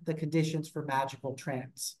precisely the conditions for magical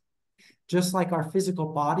trance. Just like our physical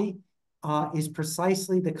body is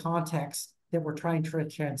precisely the context that we're trying to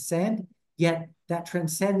transcend, yet that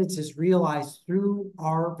transcendence is realized through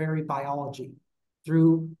our very biology,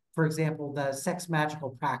 through, for example, the sex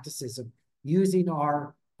magical practices of using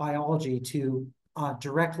our biology to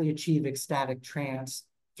directly achieve ecstatic trance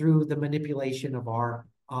through the manipulation of our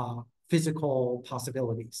physical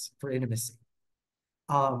possibilities for intimacy.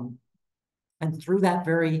 And through that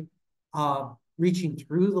very reaching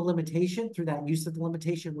through the limitation, through that use of the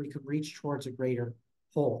limitation, we can reach towards a greater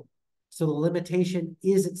whole. So the limitation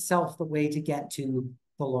is itself the way to get to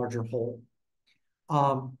the larger whole.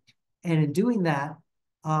 And in doing that,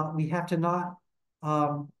 we have to not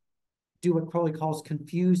do what Crowley calls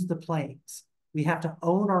confuse the planes. We have to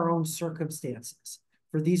own our own circumstances,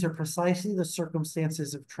 for these are precisely the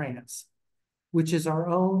circumstances of trance, which is our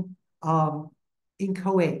own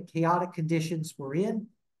inchoate, chaotic conditions we're in,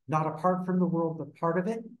 not apart from the world, but part of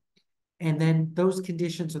it. And then those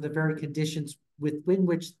conditions are the very conditions within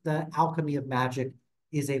which the alchemy of magic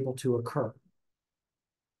is able to occur.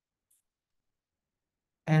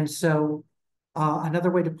 And so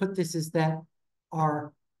another way to put this is that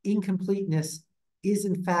our incompleteness is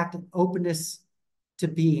in fact an openness to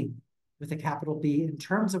being, with a capital B, in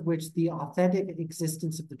terms of which the authentic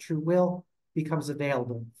existence of the true will becomes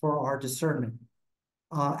available for our discernment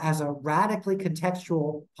as a radically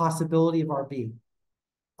contextual possibility of our being,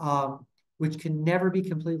 which can never be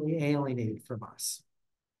completely alienated from us.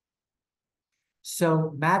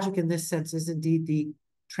 So magic in this sense is indeed the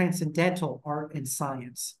transcendental art and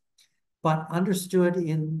science, but understood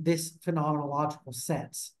in this phenomenological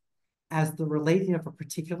sense as the relating of a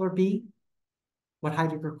particular being, what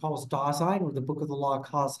Heidegger calls Dasein, or the Book of the Law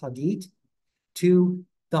Cause Hadith, to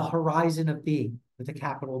the horizon of being, with a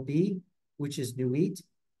capital B, which is Nuit,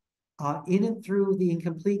 in and through the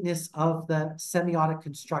incompleteness of the semiotic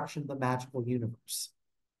construction of the magical universe.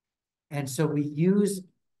 And so we use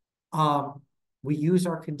our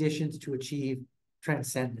conditions to achieve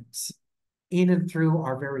transcendence in and through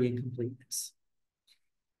our very incompleteness.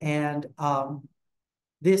 And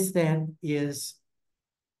this then is,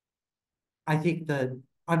 I think, the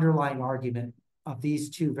underlying argument of these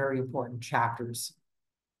two very important chapters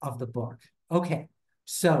of the book. Okay,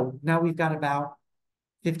 so now we've got about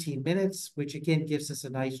 15 minutes, which again gives us a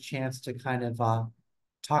nice chance to kind of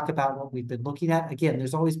talk about what we've been looking at. Again,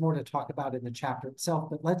 there's always more to talk about in the chapter itself,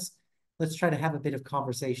 but let's try to have a bit of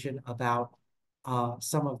conversation about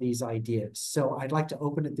some of these ideas. So I'd like to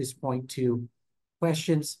open at this point to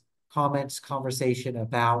questions, comments, conversation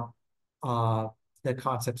about the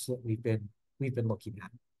concepts that we've been looking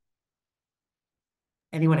at.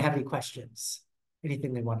 Anyone have any questions?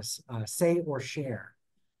 Anything they want to say or share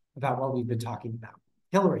about what we've been talking about?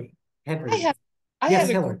 Hillary, Henry. Yes,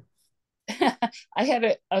 Hillary. I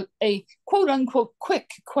had a quote unquote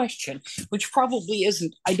quick question, which probably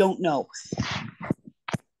isn't, I don't know.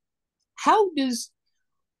 How does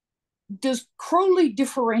Crowley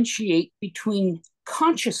differentiate between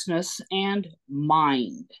consciousness and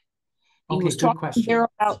mind? He was talking there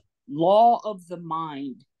about law of the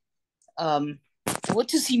mind. What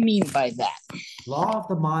does he mean by that? Law of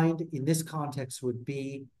the mind in this context would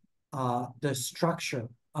be the structure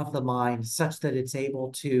of the mind such that it's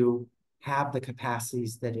able to have the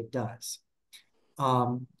capacities that it does.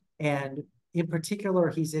 And in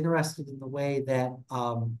particular, he's interested in the way that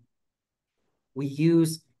we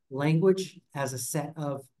use language as a set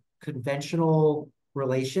of conventional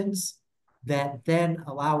relations that then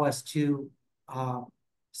allow us to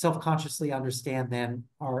self-consciously understand then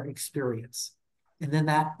our experience. And then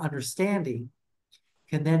that understanding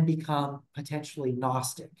can then become potentially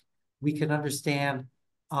Gnostic. We can understand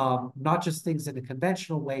not just things in a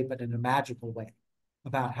conventional way, but in a magical way,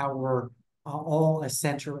 about how we're all a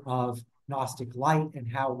center of Gnostic light and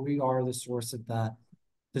how we are the source of the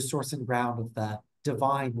source and ground of the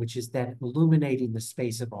divine, which is then illuminating the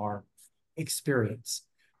space of our experience.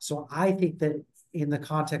 So I think that in the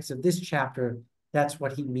context of this chapter, that's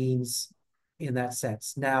what he means in that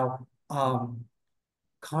sense. Now,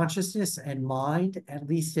 consciousness and mind, at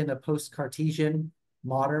least in a post-Cartesian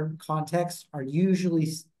modern context, are usually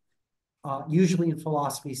in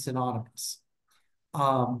philosophy synonymous,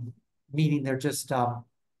 meaning they're just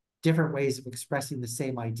different ways of expressing the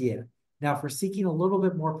same idea. Now, if we're seeking a little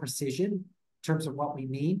bit more precision in terms of what we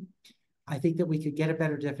mean, I think that we could get a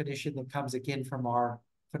better definition that comes again from our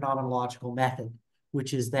phenomenological method,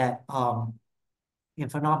 which is that in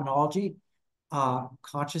phenomenology,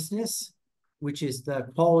 consciousness, which is the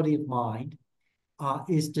quality of mind,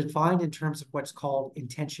 is defined in terms of what's called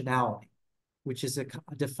intentionality, which is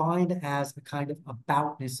defined as a kind of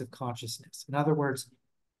aboutness of consciousness. In other words,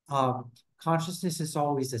 consciousness is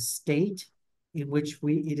always a state in which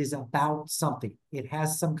it is about something. It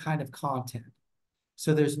has some kind of content.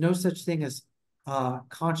 So there's no such thing as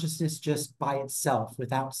consciousness just by itself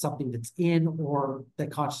without something that's in or that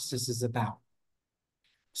consciousness is about.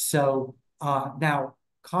 So now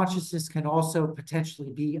consciousness can also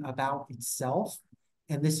potentially be about itself.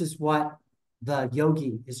 And this is what the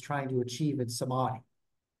yogi is trying to achieve in samadhi.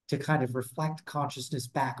 to kind of reflect consciousness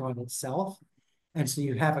back on itself. And so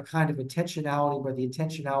you have a kind of intentionality where the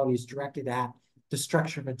intentionality is directed at the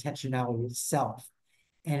structure of intentionality itself.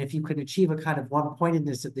 And if you can achieve a kind of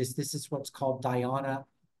one-pointedness of this, this is what's called dhyana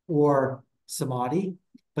or samadhi,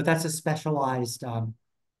 but that's a specialized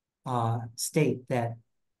state that,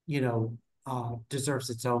 deserves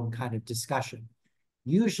its own kind of discussion.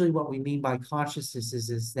 Usually what we mean by consciousness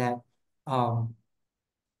is that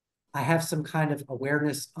I have some kind of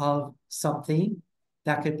awareness of something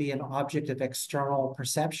that could be an object of external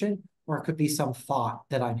perception, or it could be some thought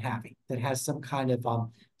that I'm having that has some kind of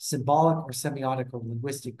symbolic or semiotic or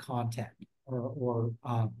linguistic content or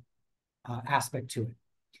aspect to it.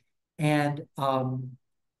 And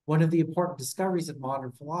one of the important discoveries of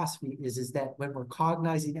modern philosophy is that when we're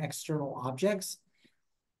cognizing external objects,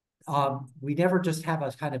 we never just have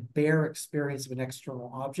a kind of bare experience of an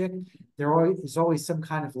external object. There is always some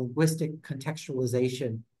kind of linguistic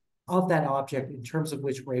contextualization of that object in terms of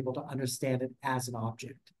which we're able to understand it as an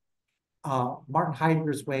object. Martin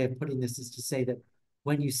Heidegger's way of putting this is to say that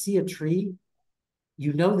when you see a tree,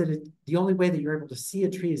 you know that the only way that you're able to see a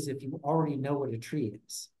tree is if you already know what a tree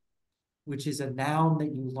is, which is a noun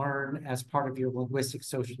that you learn as part of your linguistic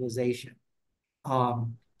socialization.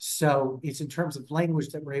 So it's in terms of language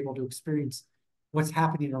that we're able to experience what's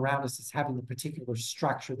happening around us as having the particular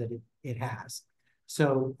structure that it has.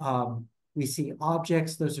 So we see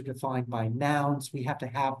objects, those are defined by nouns. We have to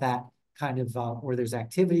have that kind of, or there's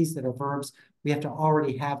activities that are verbs. We have to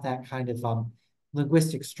already have that kind of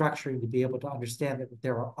linguistic structuring to be able to understand that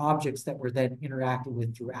there are objects that we're then interacting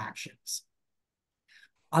with through actions.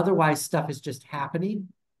 Otherwise, stuff is just happening.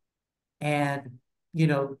 And,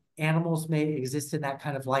 animals may exist in that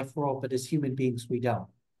kind of life world, but as human beings, we don't.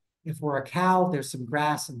 If we're a cow, there's some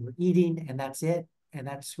grass and we're eating, and that's it. And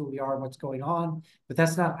that's who we are and what's going on. But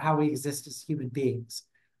that's not how we exist as human beings.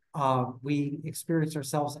 We experience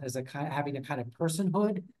ourselves as having a kind of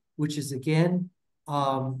personhood, which is, again,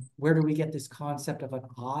 where do we get this concept of an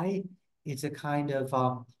I? It's a kind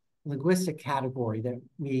of linguistic category that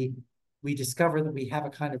we discover that we have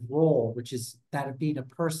a kind of role, which is that of being a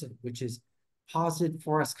person, which is posited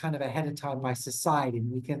for us kind of ahead of time by society. And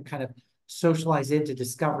we can kind of socialize into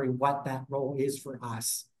discovering what that role is for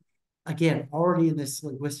us. Again, already in this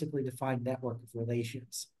linguistically defined network of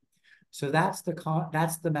relations. So that's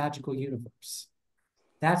the magical universe.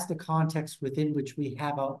 That's the context within which we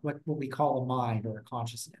have what we call a mind or a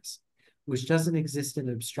consciousness, which doesn't exist in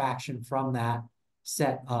abstraction from that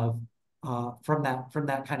set of from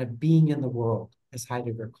that kind of being in the world, as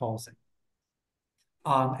Heidegger calls it.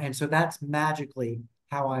 And so that's magically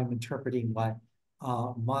how I'm interpreting what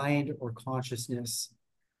mind or consciousness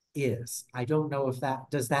is. I don't know if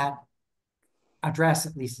does that address,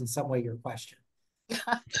 at least in some way, your question.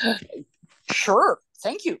 Sure,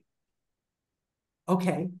 thank you.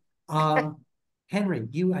 Okay, Henry,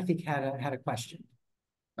 you I think had a question.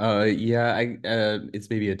 Yeah, it's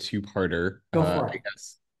maybe a two-parter. Go for it. I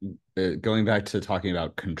guess going back to talking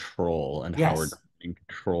about control and how we're in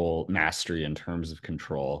control mastery in terms of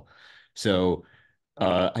control. So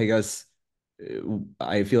I guess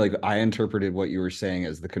I feel like I interpreted what you were saying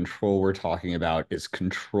as the control we're talking about is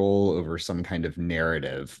control over some kind of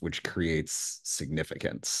narrative which creates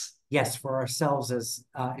significance. Yes, for ourselves as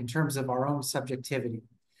in terms of our own subjectivity.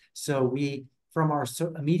 So we, from our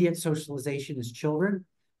immediate socialization as children,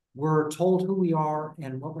 we're told who we are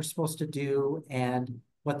and what we're supposed to do and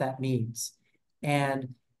what that means.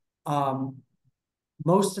 And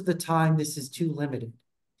most of the time, this is too limited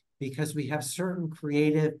because we have certain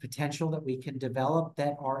creative potential that we can develop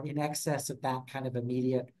that are in excess of that kind of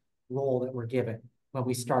immediate role that we're given when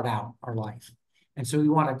we start out our life. And so we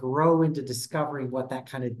want to grow into discovering what that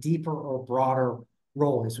kind of deeper or broader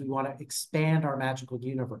role is. We want to expand our magical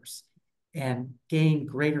universe and gain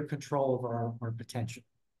greater control over our potential.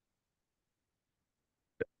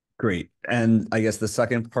 Great. And I guess the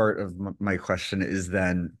second part of my question is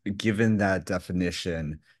then, given that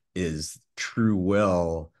definition, is true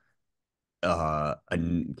will,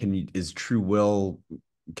 can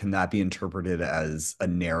that be interpreted as a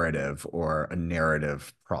narrative or a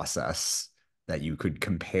narrative process that you could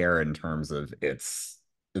compare in terms of this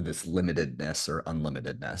limitedness or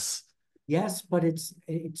unlimitedness? Yes, but it's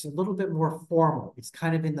a little bit more formal. It's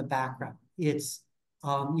kind of in the background. It's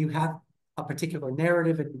you have a particular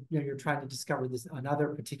narrative, and you're trying to discover another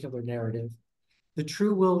particular narrative. The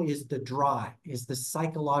true will is the drive, is the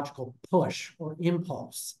psychological push or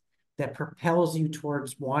impulse that propels you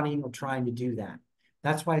towards wanting or trying to do that.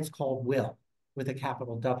 That's why it's called will with a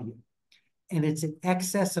capital W. And it's an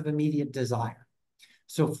excess of immediate desire.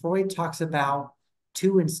 So Freud talks about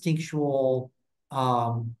two instinctual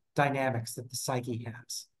dynamics that the psyche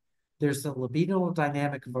has. There's the libidinal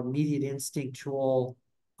dynamic of immediate instinctual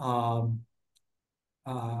affectivity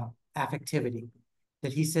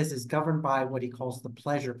that he says is governed by what he calls the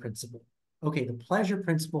pleasure principle. Okay, the pleasure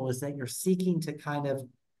principle is that you're seeking to kind of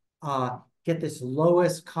get this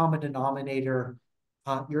lowest common denominator.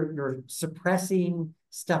 You're suppressing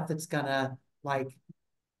stuff that's gonna like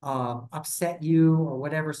upset you or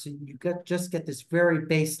whatever. So you just get this very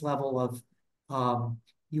base level of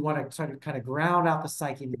you want to sort of kind of ground out the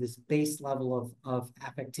psyche into this base level of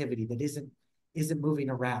affectivity that isn't moving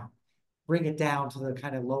around. Bring it down to the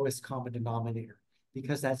kind of lowest common denominator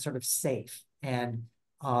because that's sort of safe. And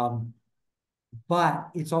but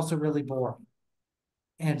it's also really boring.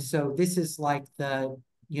 And so this is like the,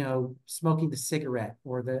 smoking the cigarette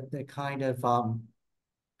or the kind of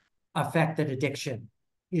effect that addiction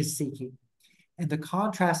is seeking. And the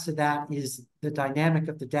contrast to that is the dynamic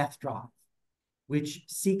of the death drive, which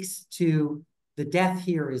seeks to, the death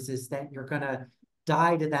here is that you're going to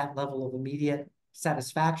die to that level of immediate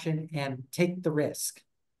satisfaction and take the risk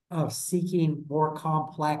of seeking more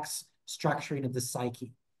complex structuring of the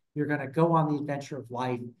psyche. You're going to go on the adventure of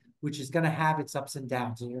life, which is going to have its ups and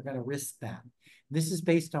downs, and you're going to risk that. This is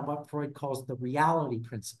based on what Freud calls the reality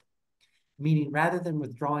principle, meaning rather than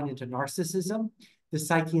withdrawing into narcissism, the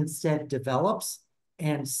psyche instead develops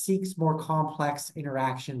and seeks more complex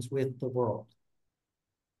interactions with the world.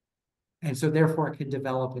 And so therefore it can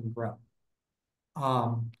develop and grow.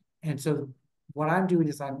 And so what I'm doing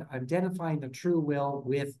is I'm identifying the true will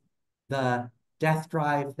with the death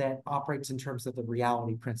drive that operates in terms of the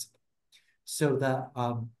reality principle. So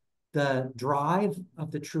the drive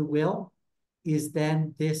of the true will is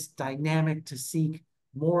then this dynamic to seek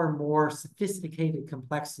more and more sophisticated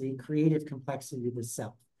complexity, creative complexity of the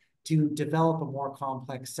self, to develop a more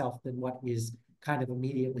complex self than what is kind of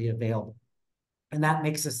immediately available. And that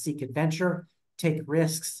makes us seek adventure, take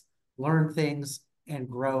risks, learn things, and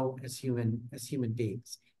grow as human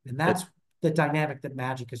beings. And that's the dynamic that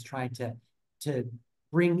magic is trying to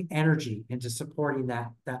bring energy into supporting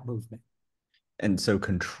that movement. And so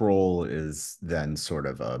control is then sort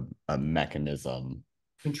of a mechanism.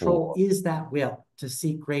 Control is that will to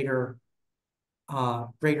seek greater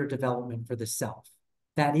development for the self.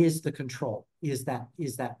 That is the control, is that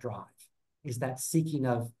drive, is that seeking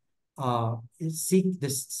of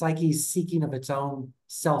this psyche's seeking of its own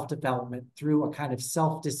self-development through a kind of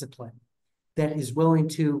self-discipline that is willing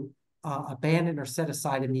to abandon or set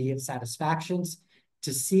aside immediate satisfactions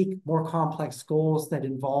to seek more complex goals that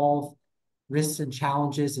involve risks and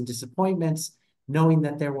challenges and disappointments, knowing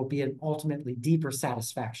that there will be an ultimately deeper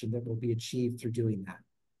satisfaction that will be achieved through doing that.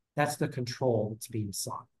 That's the control that's being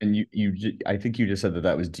sought. And I think you just said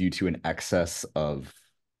that was due to an excess of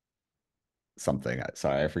something.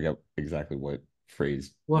 Sorry, I forget exactly what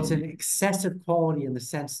phrase. Well, it's an excessive quality in the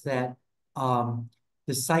sense that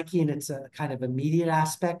the psyche in its kind of immediate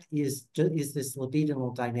aspect is this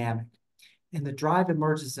libidinal dynamic. And the drive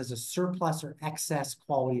emerges as a surplus or excess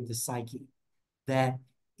quality of the psyche that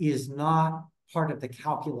is not part of the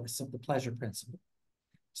calculus of the pleasure principle.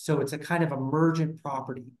 So it's a kind of emergent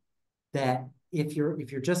property that if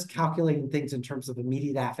you're just calculating things in terms of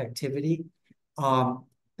immediate affectivity,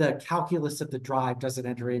 the calculus of the drive doesn't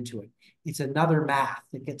enter into it. It's another math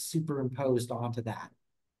that gets superimposed onto that.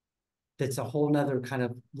 That's a whole nother kind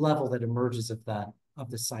of level that emerges of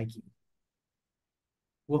the psyche.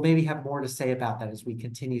 We'll maybe have more to say about that as we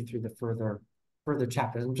continue through the further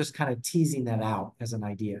chapters. I'm just kind of teasing that out as an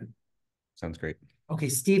idea. Sounds great. Okay,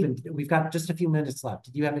 Stephen, we've got just a few minutes left.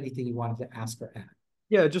 Did you have anything you wanted to ask or add?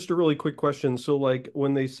 Yeah, just a really quick question. So like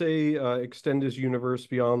when they say extend his universe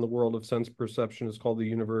beyond the world of sense perception is called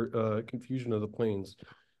the confusion of the planes.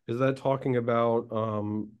 Is that talking about,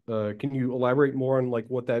 can you elaborate more on like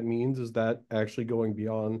what that means? Is that actually going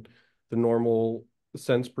beyond the normal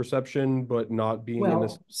sense perception, but not being in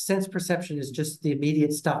this? Sense perception is just the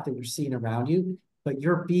immediate stuff that you're seeing around you, but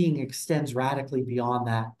your being extends radically beyond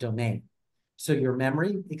that domain. So your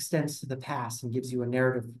memory extends to the past and gives you a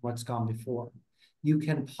narrative of what's gone before. You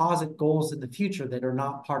can posit goals in the future that are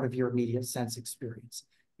not part of your immediate sense experience.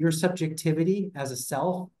 Your subjectivity as a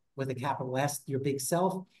self with a capital S, your big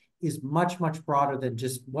self, is much, much broader than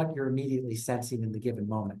just what you're immediately sensing in the given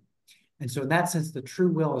moment. And so in that sense, the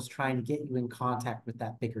true will is trying to get you in contact with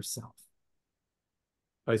that bigger self.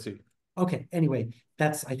 I see. Okay, anyway,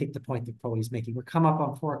 that's, I think, the point that Crowley's making. We're come up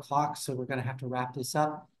on 4 o'clock, so we're going to have to wrap this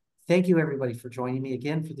up. Thank you, everybody, for joining me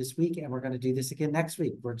again for this week, and we're going to do this again next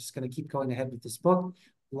week. We're just going to keep going ahead with this book.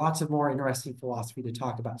 Lots of more interesting philosophy to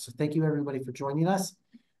talk about. So thank you, everybody, for joining us.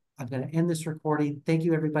 I'm going to end this recording. Thank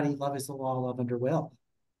you, everybody. Love is the law, love under will.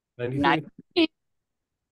 93.